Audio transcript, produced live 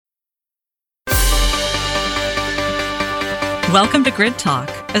Welcome to Grid Talk,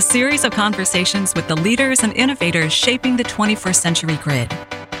 a series of conversations with the leaders and innovators shaping the 21st century grid.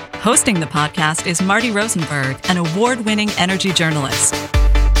 Hosting the podcast is Marty Rosenberg, an award-winning energy journalist.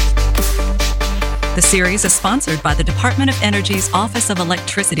 The series is sponsored by the Department of Energy's Office of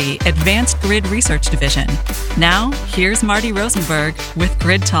Electricity Advanced Grid Research Division. Now, here's Marty Rosenberg with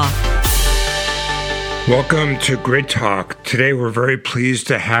Grid Talk. Welcome to Grid Talk. Today we're very pleased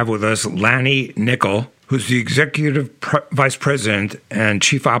to have with us Lanny Nickell, who's the Executive Vice President and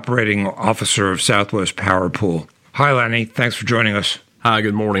Chief Operating Officer of Southwest Power Pool. Hi, Lanny. Thanks for joining us. Hi,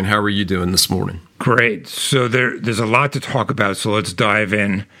 good morning. How are you doing this morning? Great. So there's a lot to talk about, so let's dive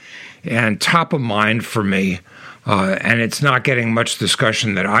in. And top of mind for me, and it's not getting much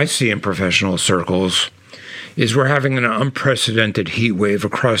discussion that I see in professional circles, is we're having an unprecedented heat wave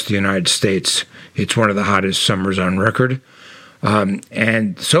across the United States. It's one of the hottest summers on record.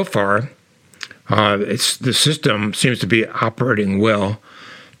 And so far, the system seems to be operating well.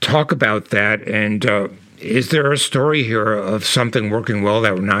 Talk about that, and is there a story here of something working well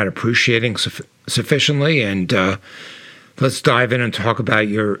that we're not appreciating sufficiently? And let's dive in and talk about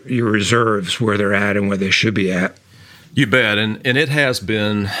your reserves, where they're at and where they should be at. You bet, and it has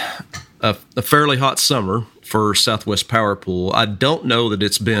been a fairly hot summer for Southwest Power Pool. I don't know that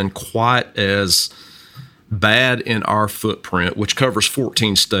it's been quite as bad in our footprint, which covers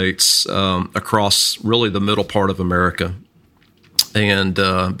 14 states across really the middle part of America, and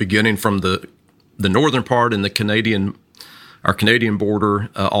beginning from the northern part in our Canadian border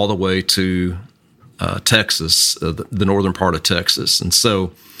all the way to Texas, the northern part of Texas. And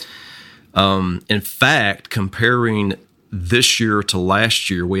so, in fact, comparing this year to last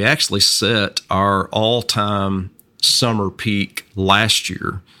year, we actually set our all-time summer peak last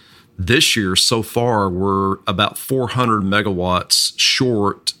year. This year, so far, we're about 400 megawatts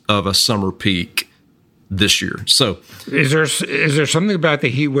short of a summer peak this year. So, is there something about the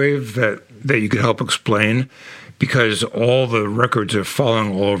heat wave that you could help explain? Because all the records are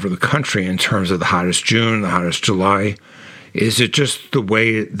falling all over the country in terms of the hottest June, the hottest July. Is it just the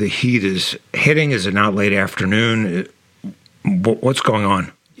way the heat is hitting? Is it not late afternoon? What's going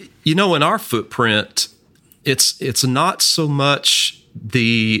on? You know, in our footprint, it's not so much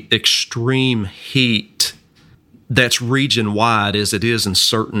the extreme heat that's region-wide as it is in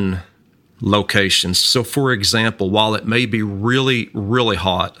certain locations. So, for example, while it may be really, really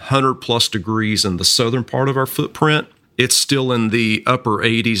hot, 100-plus degrees in the southern part of our footprint, it's still in the upper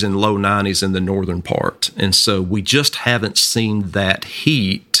 80s and low 90s in the northern part. And so we just haven't seen that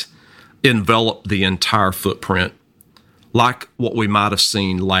heat envelop the entire footprint like what we might have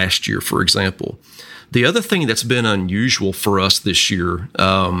seen last year, for example. The other thing that's been unusual for us this year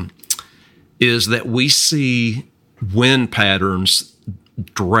is that we see wind patterns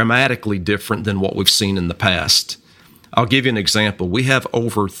dramatically different than what we've seen in the past. I'll give you an example. We have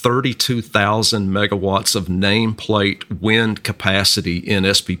over 32,000 megawatts of nameplate wind capacity in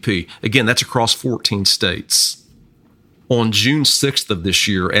SPP. Again, that's across 14 states. On June 6th of this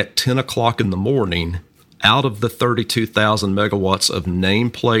year at 10 o'clock in the morning, out of the 32,000 megawatts of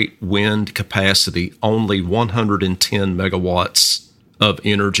nameplate wind capacity, only 110 megawatts of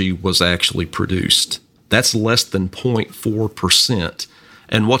energy was actually produced. That's less than 0.4%.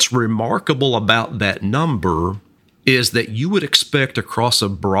 And what's remarkable about that number is that you would expect across a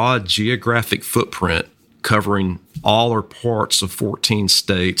broad geographic footprint covering all or parts of 14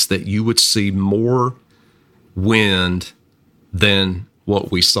 states that you would see more wind than what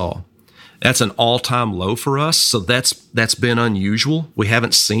we saw. That's an all-time low for us, so that's been unusual. We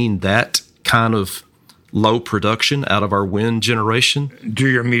haven't seen that kind of low production out of our wind generation. Do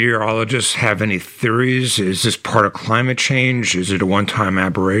your meteorologists have any theories? Is this part of climate change? Is it a one-time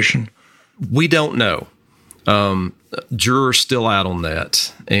aberration? We don't know. Jurors still out on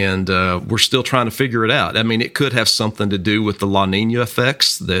that, and we're still trying to figure it out. I mean, it could have something to do with the La Nina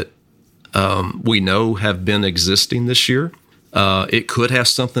effects that we know have been existing this year. It could have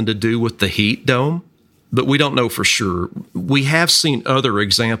something to do with the heat dome, but we don't know for sure. We have seen other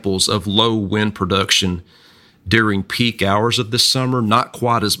examples of low wind production during peak hours of this summer, not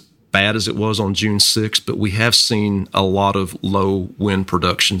quite as bad as it was on June 6th, but we have seen a lot of low wind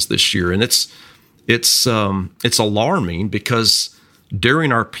productions this year. And it's alarming because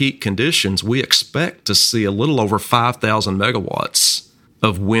during our peak conditions, we expect to see a little over 5,000 megawatts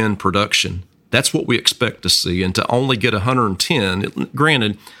of wind production. That's what we expect to see. And to only get 110,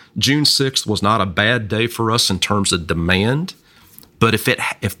 granted, June 6th was not a bad day for us in terms of demand, but if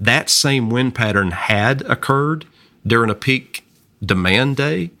that same wind pattern had occurred during a peak demand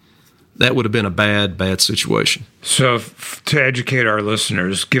day, That would have been a bad situation. So to educate our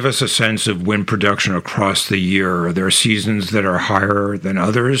listeners, give us a sense of wind production across the year. Are there seasons that are higher than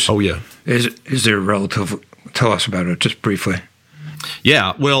others? Oh, yeah. Is there relative? Tell us about it just briefly.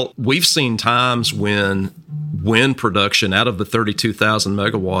 Yeah, well, we've seen times when wind production out of the 32,000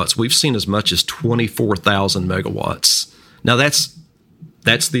 megawatts, we've seen as much as 24,000 megawatts. Now, that's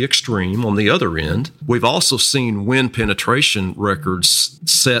the extreme. On the other end, we've also seen wind penetration records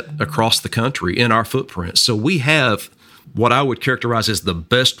set across the country in our footprint. So we have what I would characterize as the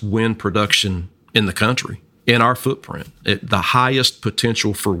best wind production in the country in our footprint. The highest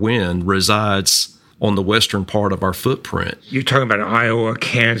potential for wind resides on the western part of our footprint. You're talking about Iowa,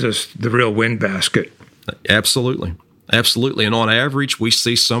 Kansas, the real wind basket. Absolutely. Absolutely. And on average, we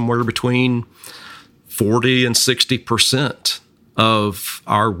see somewhere between 40 and 60% of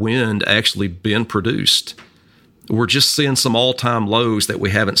our wind actually being produced. We're just seeing some all-time lows that we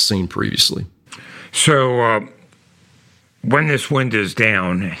haven't seen previously. So when this wind is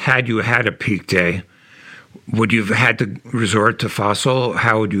down, had you had a peak day, would you have had to resort to fossil?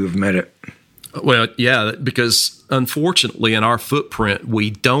 How would you have met it? Well, yeah, because unfortunately in our footprint,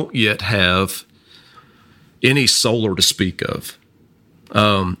 we don't yet have any solar to speak of.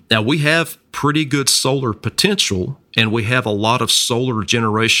 Now, we have pretty good solar potential, and we have a lot of solar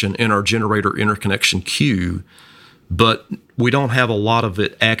generation in our generator interconnection queue, but we don't have a lot of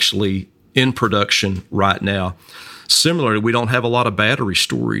it actually in production right now. Similarly, we don't have a lot of battery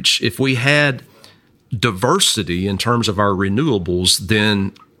storage. If we had diversity in terms of our renewables,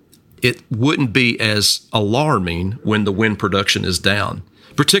 then it wouldn't be as alarming when the wind production is down,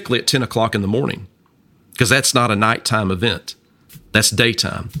 particularly at 10 o'clock in the morning, because that's not a nighttime event. That's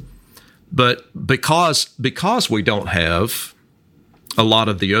daytime. But because we don't have a lot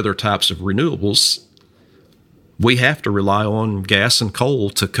of the other types of renewables, we have to rely on gas and coal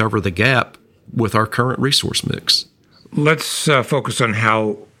to cover the gap with our current resource mix. Let's focus on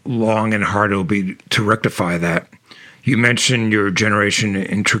how long and hard it will be to rectify that. You mentioned your generation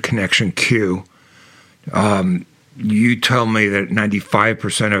interconnection queue. You tell me that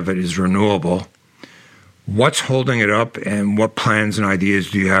 95% of it is renewable. What's holding it up, and what plans and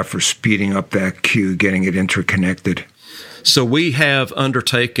ideas do you have for speeding up that queue, getting it interconnected? So we have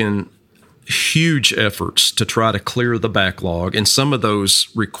undertaken huge efforts to try to clear the backlog, and some of those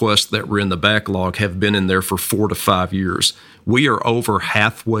requests that were in the backlog have been in there for 4 to 5 years. We are over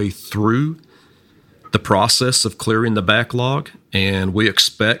halfway through the process of clearing the backlog, and we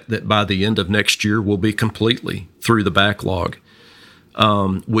expect that by the end of next year, we'll be completely through the backlog.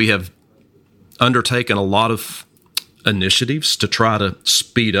 We have undertaken a lot of initiatives to try to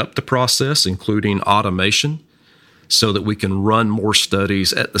speed up the process, including automation, so that we can run more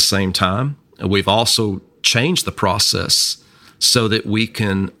studies at the same time. And we've also changed the process so that we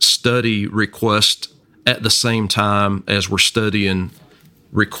can study requests at the same time as we're studying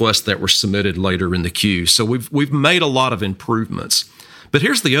requests that were submitted later in the queue. So we've made a lot of improvements. But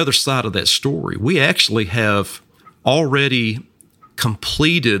here's the other side of that story. We actually have already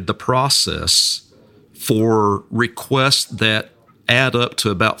completed the process for requests that add up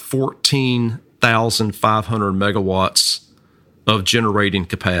to about 14,500 megawatts of generating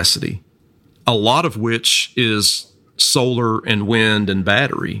capacity, a lot of which is solar and wind and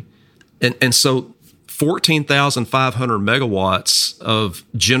battery. And so 14,500 megawatts of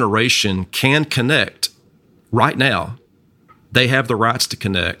generation can connect right now. They have the rights to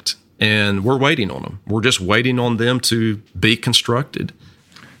connect, and we're waiting on them. We're just waiting on them to be constructed.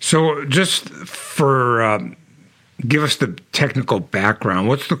 So just for give us the technical background.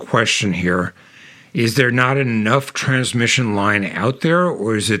 What's the question here? Is there not enough transmission line out there,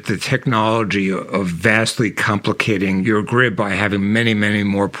 or is it the technology of vastly complicating your grid by having many, many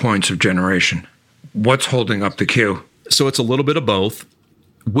more points of generation? What's holding up the queue? So it's a little bit of both.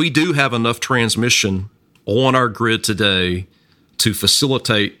 We do have enough transmission on our grid today to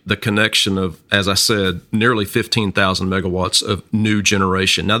facilitate the connection of, as I said, nearly 15,000 megawatts of new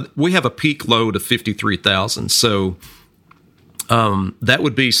generation. Now, we have a peak load of 53,000, so that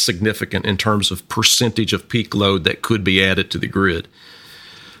would be significant in terms of percentage of peak load that could be added to the grid.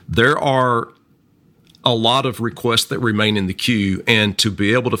 There are a lot of requests that remain in the queue, and to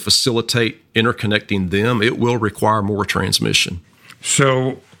be able to facilitate interconnecting them, it will require more transmission.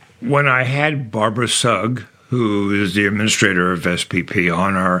 So when I had Barbara Sugg, who is the administrator of SPP,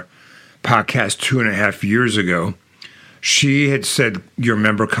 on our podcast 2.5 years ago, she had said your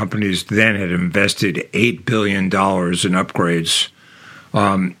member companies then had invested $8 billion in upgrades.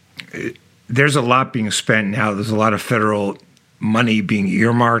 There's a lot being spent now. There's a lot of federal money being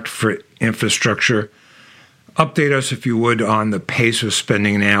earmarked for infrastructure. Update us, if you would, on the pace of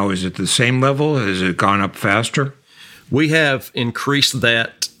spending now. Is it the same level? Has it gone up faster? We have increased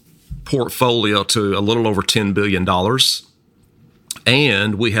that portfolio to a little over $10 billion,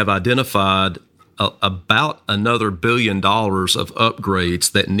 and we have identified about another $1 billion of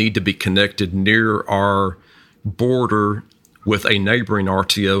upgrades that need to be connected near our border with a neighboring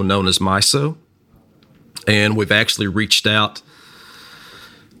RTO known as MISO. And we've actually reached out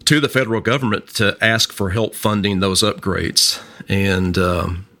to the federal government to ask for help funding those upgrades. And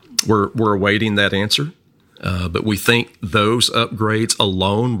we're awaiting that answer. But we think those upgrades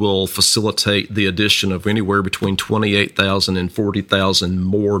alone will facilitate the addition of anywhere between 28,000 and 40,000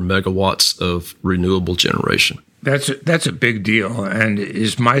 more megawatts of renewable generation. That's a big deal. And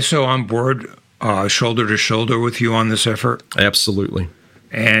is MISO on board shoulder to shoulder with you on this effort? Absolutely.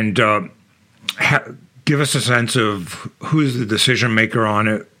 And give us a sense of who's the decision maker on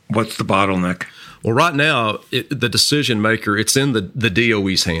it. What's the bottleneck? Well, right now, the decision maker, it's in the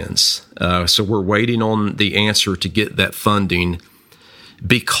DOE's hands. So we're waiting on the answer to get that funding,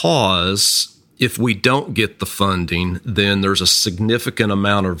 because if we don't get the funding, then there's a significant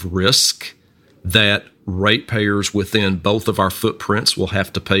amount of risk that ratepayers within both of our footprints will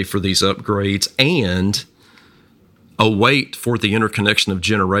have to pay for these upgrades and await for the interconnection of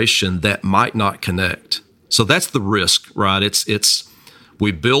generation that might not connect. So that's the risk, right? It's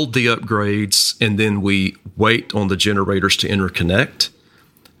we build the upgrades and then we wait on the generators to interconnect.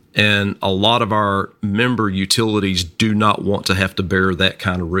 And a lot of our member utilities do not want to have to bear that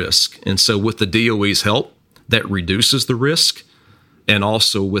kind of risk. And so with the DOE's help, that reduces the risk. And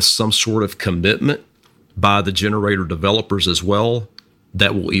also with some sort of commitment by the generator developers as well,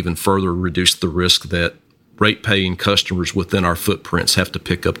 that will even further reduce the risk that rate-paying customers within our footprints have to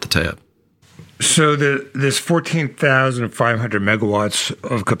pick up the tab. So this 14,500 megawatts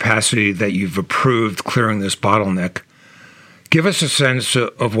of capacity that you've approved clearing this bottleneck, give us a sense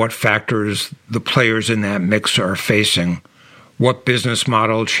of what factors the players in that mix are facing. What business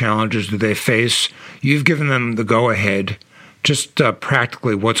model challenges do they face? You've given them the go-ahead. Just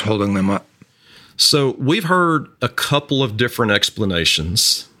practically, what's holding them up? So we've heard a couple of different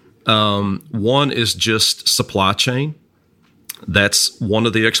explanations. One is just supply chain. That's one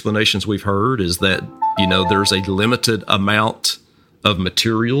of the explanations we've heard, is that, there's a limited amount of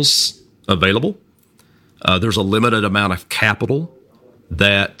materials available. There's a limited amount of capital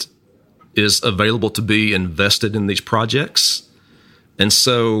that is available to be invested in these projects. And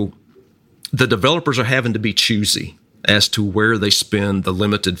so the developers are having to be choosy as to where they spend the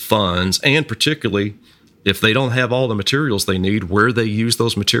limited funds, and particularly if they don't have all the materials they need, where they use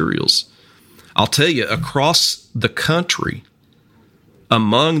those materials. I'll tell you, across the country,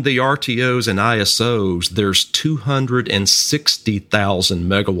 among the RTOs and ISOs, there's 260,000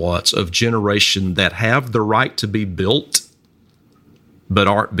 megawatts of generation that have the right to be built, but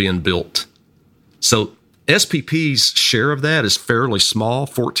aren't being built. So SPP's share of that is fairly small,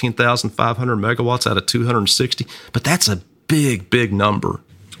 14,500 megawatts out of 260, but that's a big, big number.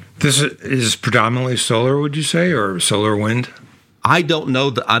 This is predominantly solar, would you say, or solar wind? I don't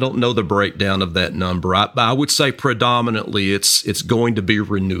know the breakdown of that number. I would say predominantly it's going to be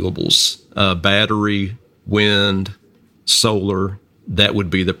renewables, battery, wind, solar. That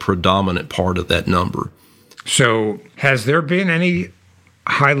would be the predominant part of that number. So has there been any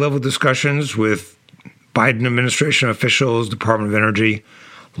high-level discussions with Biden administration officials, Department of Energy,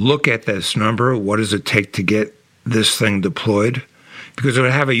 look at this number? What does it take to get this thing deployed? Because it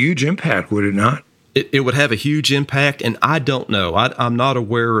would have a huge impact, would it not? It would have a huge impact, and I don't know. I'm not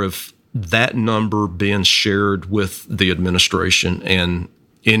aware of that number being shared with the administration and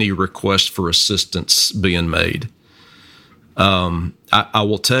any request for assistance being made. I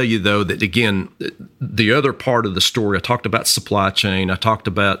will tell you, though, that, again, the other part of the story, I talked about supply chain, I talked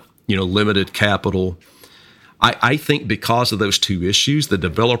about limited capital. I think because of those two issues, the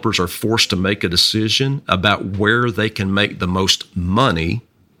developers are forced to make a decision about where they can make the most money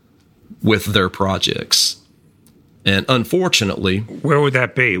with their projects. And unfortunately... Where would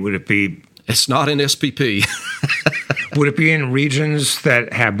that be? Would it be... It's not in SPP. Would it be in regions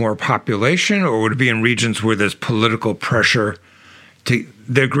that have more population, or would it be in regions where there's political pressure to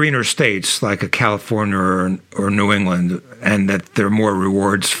the greener states like a California or New England, and that there are more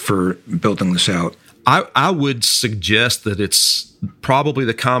rewards for building this out? I would suggest that it's probably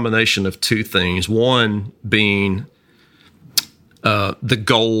the combination of two things. One being the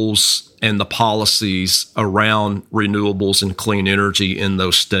goals and the policies around renewables and clean energy in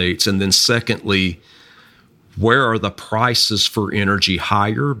those states. And then secondly, where are the prices for energy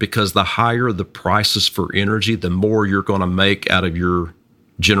higher? Because the higher the prices for energy, the more you're going to make out of your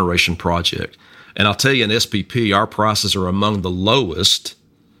generation project. And I'll tell you, in SPP, our prices are among the lowest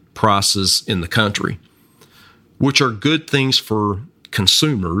prices in the country, which are good things for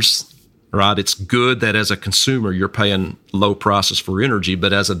consumers, right? It's good that as a consumer, you're paying low prices for energy,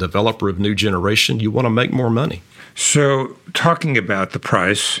 but as a developer of new generation, you want to make more money. So talking about the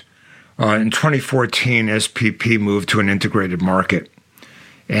price, in 2014, SPP moved to an integrated market.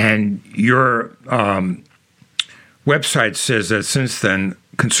 And your website says that since then,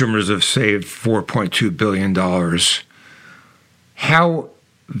 consumers have saved $4.2 billion. How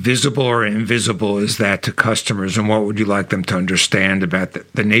visible or invisible is that to customers, and what would you like them to understand about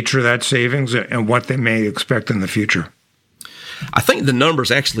the nature of that savings and what they may expect in the future? I think the number's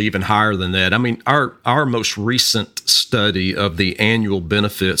actually even higher than that. I mean, our most recent study of the annual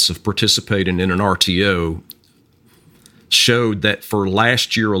benefits of participating in an RTO showed that for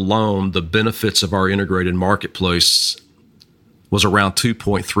last year alone, the benefits of our integrated marketplace was around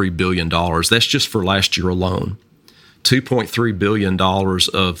 $2.3 billion. That's just for last year alone. $2.3 billion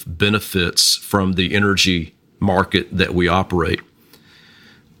of benefits from the energy market that we operate.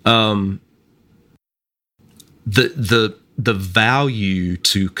 The value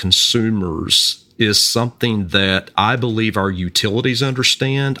to consumers is something that I believe our utilities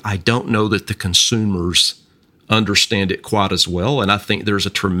understand. I don't know that the consumers understand it quite as well, and I think there's a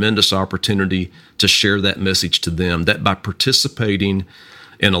tremendous opportunity to share that message to them, that by participating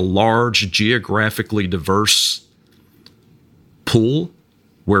in a large, geographically diverse pool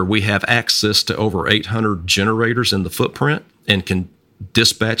where we have access to over 800 generators in the footprint and can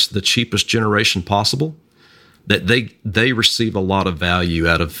dispatch the cheapest generation possible, that they receive a lot of value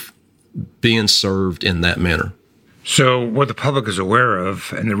out of being served in that manner. So what the public is aware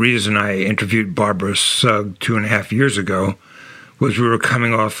of, and the reason I interviewed Barbara Sugg 2.5 years ago, was we were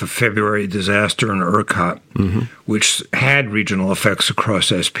coming off a February disaster in ERCOT, which had regional effects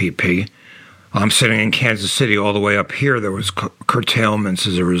across SPP. I'm sitting in Kansas City. All the way up here, there was curtailments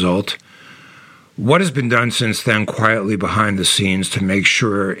as a result. What has been done since then quietly behind the scenes to make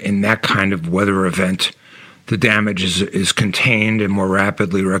sure in that kind of weather event the damage is contained and more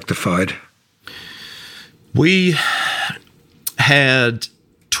rapidly rectified? We had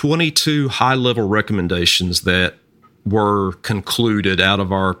 22 high-level recommendations that were concluded out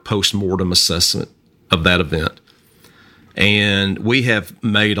of our post-mortem assessment of that event. And we have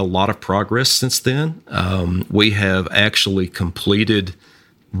made a lot of progress since then. We have actually completed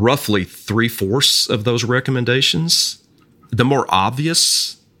roughly 3/4 of those recommendations. The more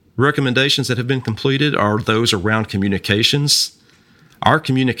obvious recommendations that have been completed are those around communications. Our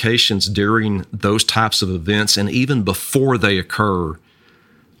communications during those types of events and even before they occur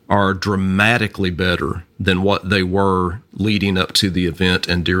are dramatically better than what they were leading up to the event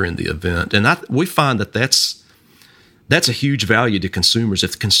and during the event. And we find that that's a huge value to consumers.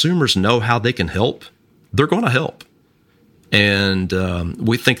 If consumers know how they can help, they're going to help. And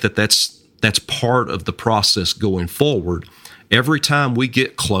we think that that's part of the process going forward. Every time we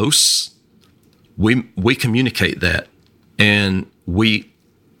get close, we communicate that, and we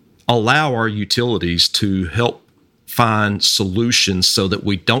allow our utilities to help find solutions so that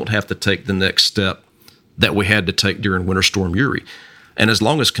we don't have to take the next step that we had to take during Winter Storm Uri. And as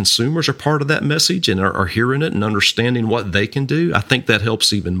long as consumers are part of that message and are hearing it and understanding what they can do, I think that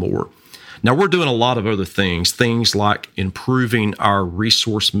helps even more. Now, we're doing a lot of other things like improving our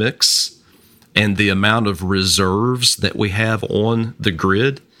resource mix and the amount of reserves that we have on the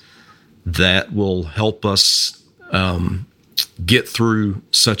grid that will help us get through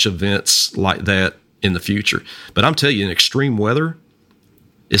such events like that in the future. But I'm telling you, extreme weather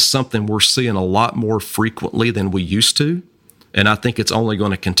is something we're seeing a lot more frequently than we used to, and I think it's only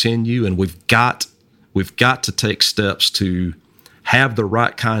going to continue. And we've got to take steps to have the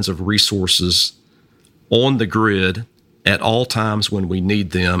right kinds of resources on the grid at all times when we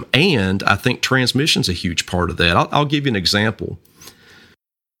need them. And I think transmission's a huge part of that. I'll give you an example.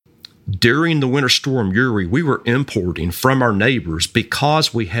 During the Winter Storm Uri, we were importing from our neighbors,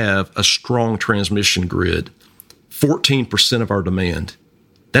 because we have a strong transmission grid, 14% of our demand.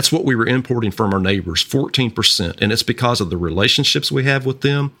 That's what we were importing from our neighbors, 14%. And it's because of the relationships we have with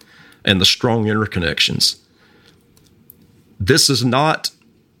them and the strong interconnections. This is not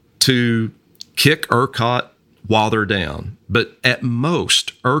to kick ERCOT while they're down, but at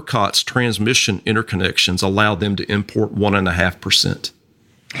most, ERCOT's transmission interconnections allow them to import 1.5%.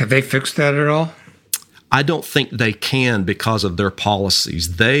 Have they fixed that at all? I don't think they can because of their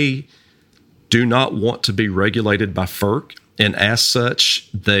policies. They do not want to be regulated by FERC, and as such,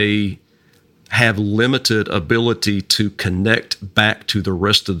 they have limited ability to connect back to the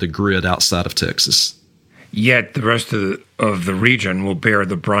rest of the grid outside of Texas. Yet the rest of the region will bear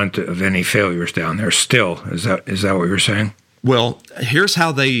the brunt of any failures down there still. Is that what you're saying? Well, here's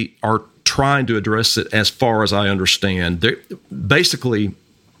how they are trying to address it as far as I understand. Basically,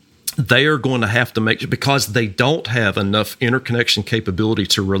 they are going to have to make, because they don't have enough interconnection capability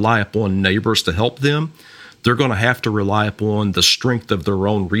to rely upon neighbors to help them, they're going to have to rely upon the strength of their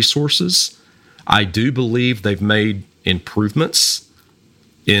own resources. I do believe they've made improvements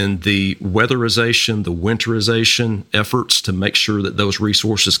in the weatherization, the winterization efforts to make sure that those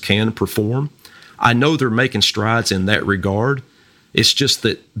resources can perform. I know they're making strides in that regard. It's just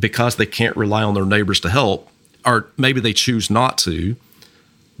that because they can't rely on their neighbors to help, or maybe they choose not to,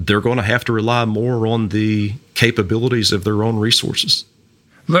 they're going to have to rely more on the capabilities of their own resources.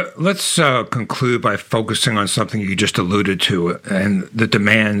 Let's conclude by focusing on something you just alluded to, and the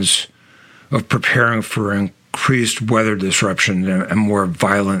demands of preparing for increased weather disruption and more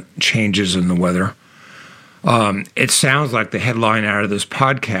violent changes in the weather. It sounds like the headline out of this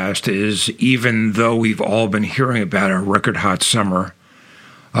podcast is, even though we've all been hearing about a record hot summer,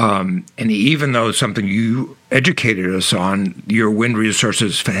 and even though something you educated us on, your wind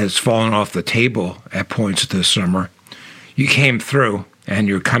resources has fallen off the table at points this summer, you came through, and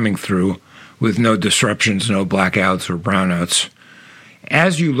you're coming through with no disruptions, no blackouts or brownouts.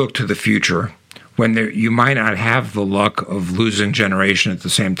 As you look to the future, when you might not have the luck of losing generation at the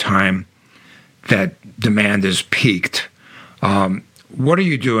same time that demand is peaked, what are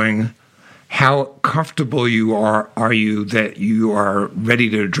you doing? How comfortable are you that you are ready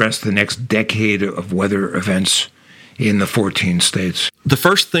to address the next decade of weather events in the 14 states? The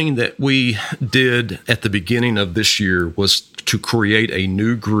first thing that we did at the beginning of this year was to create a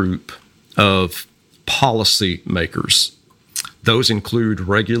new group of policy makers. Those include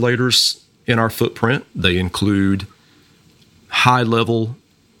regulators in our footprint. They include high-level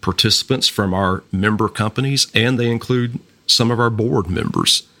participants from our member companies, and they include some of our board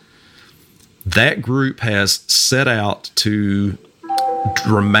members. That group has set out to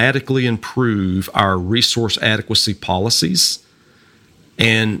dramatically improve our resource adequacy policies.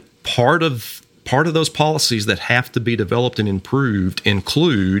 And part of those policies that have to be developed and improved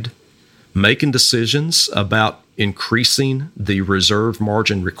include making decisions about increasing the reserve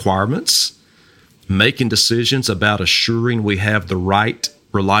margin requirements, making decisions about assuring we have the right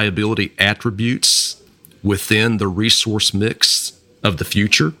reliability attributes within the resource mix of the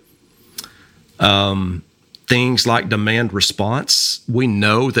future. Things like demand response. We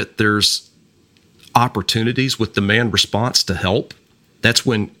know that there's opportunities with demand response to help. That's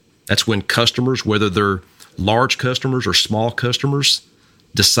when customers, whether they're large customers or small customers,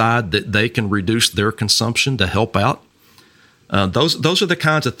 decide that they can reduce their consumption to help out. Those are the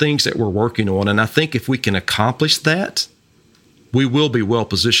kinds of things that we're working on. And I think if we can accomplish that, we will be well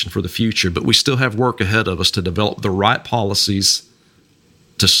positioned for the future. But we still have work ahead of us to develop the right policies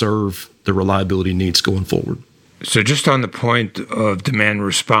to serve the reliability needs going forward. So just on the point of demand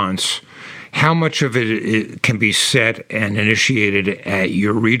response, how much of it can be set and initiated at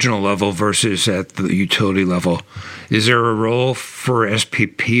your regional level versus at the utility level? Is there a role for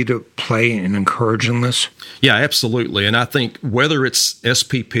SPP to play in encouraging this? Yeah, absolutely. And I think whether it's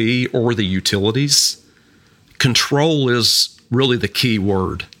SPP or the utilities, control is really the key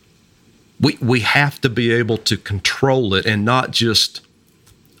word. We have to be able to control it and not just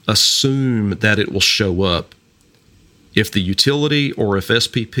assume that it will show up. If the utility or if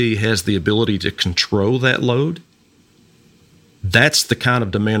SPP has the ability to control that load, that's the kind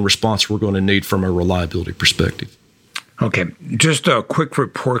of demand response we're going to need from a reliability perspective. Okay, just a quick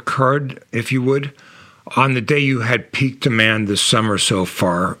report card, if you would. On the day you had peak demand this summer so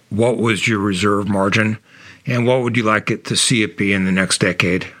far, what was your reserve margin, and what would you like it to see it be in the next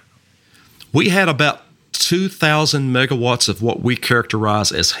decade? We had about 2,000 megawatts of what we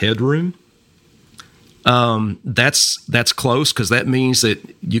characterize as headroom. That's close, because that means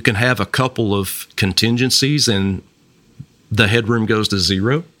that you can have a couple of contingencies and the headroom goes to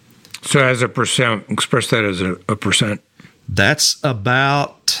zero. So as a percent, express that as a percent. That's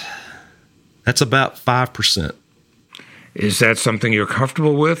about 5%. Is that something you're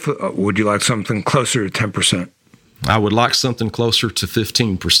comfortable with? Would you like something closer to 10%? I would like something closer to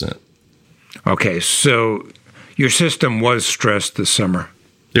 15%. Okay, so your system was stressed this summer.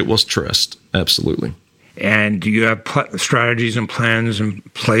 It was stressed, absolutely. And do you have strategies and plans in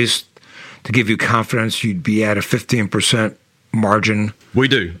place to give you confidence you'd be at a 15% margin? We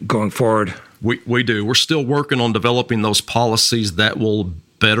do. Going forward? We do. We're still working on developing those policies that will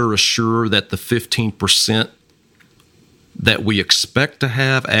better assure that the 15% that we expect to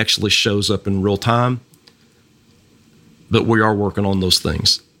have actually shows up in real time. But we are working on those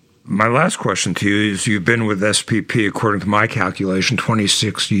things. My last question to you is, you've been with SPP, according to my calculation,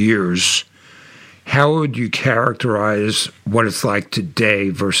 26 years. How would you characterize what it's like today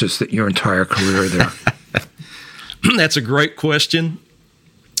versus your entire career there? That's a great question.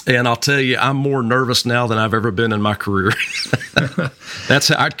 And I'll tell you, I'm more nervous now than I've ever been in my career. That's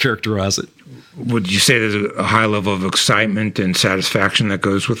how I'd characterize it. Would you say there's a high level of excitement and satisfaction that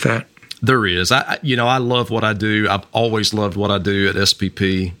goes with that? There is. I love what I do. I've always loved what I do at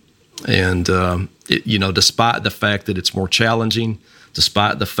SPP. And, despite the fact that it's more challenging,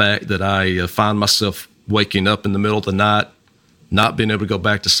 despite the fact that I find myself waking up in the middle of the night, not being able to go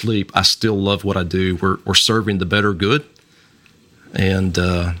back to sleep, I still love what I do. We're serving the better good, and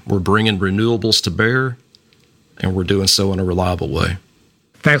we're bringing renewables to bear, and we're doing so in a reliable way.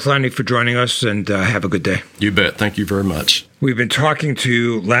 Thanks, Lanny, for joining us, and have a good day. You bet. Thank you very much. We've been talking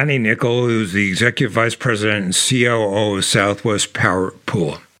to Lanny Nickell, who's the Executive Vice President and COO of Southwest Power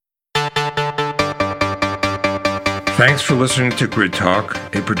Pool. Thanks for listening to Grid Talk,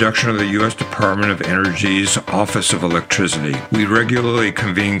 a production of the U.S. Department of Energy's Office of Electricity. We regularly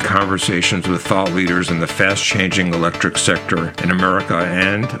convene conversations with thought leaders in the fast-changing electric sector in America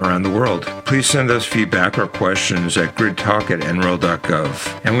and around the world. Please send us feedback or questions at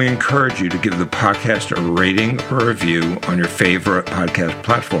gridtalk@nrel.gov. And we encourage you to give the podcast a rating or a review on your favorite podcast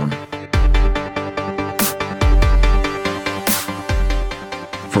platform.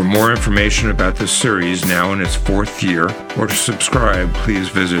 For more information about this series, now in its 4th year, or to subscribe, please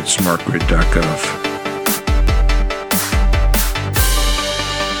visit smartgrid.gov.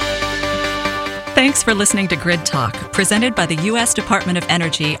 Thanks for listening to Grid Talk, presented by the U.S. Department of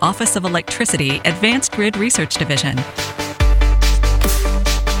Energy, Office of Electricity, Advanced Grid Research Division.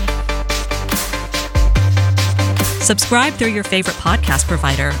 Subscribe through your favorite podcast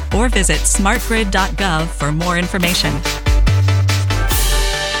provider or visit smartgrid.gov for more information.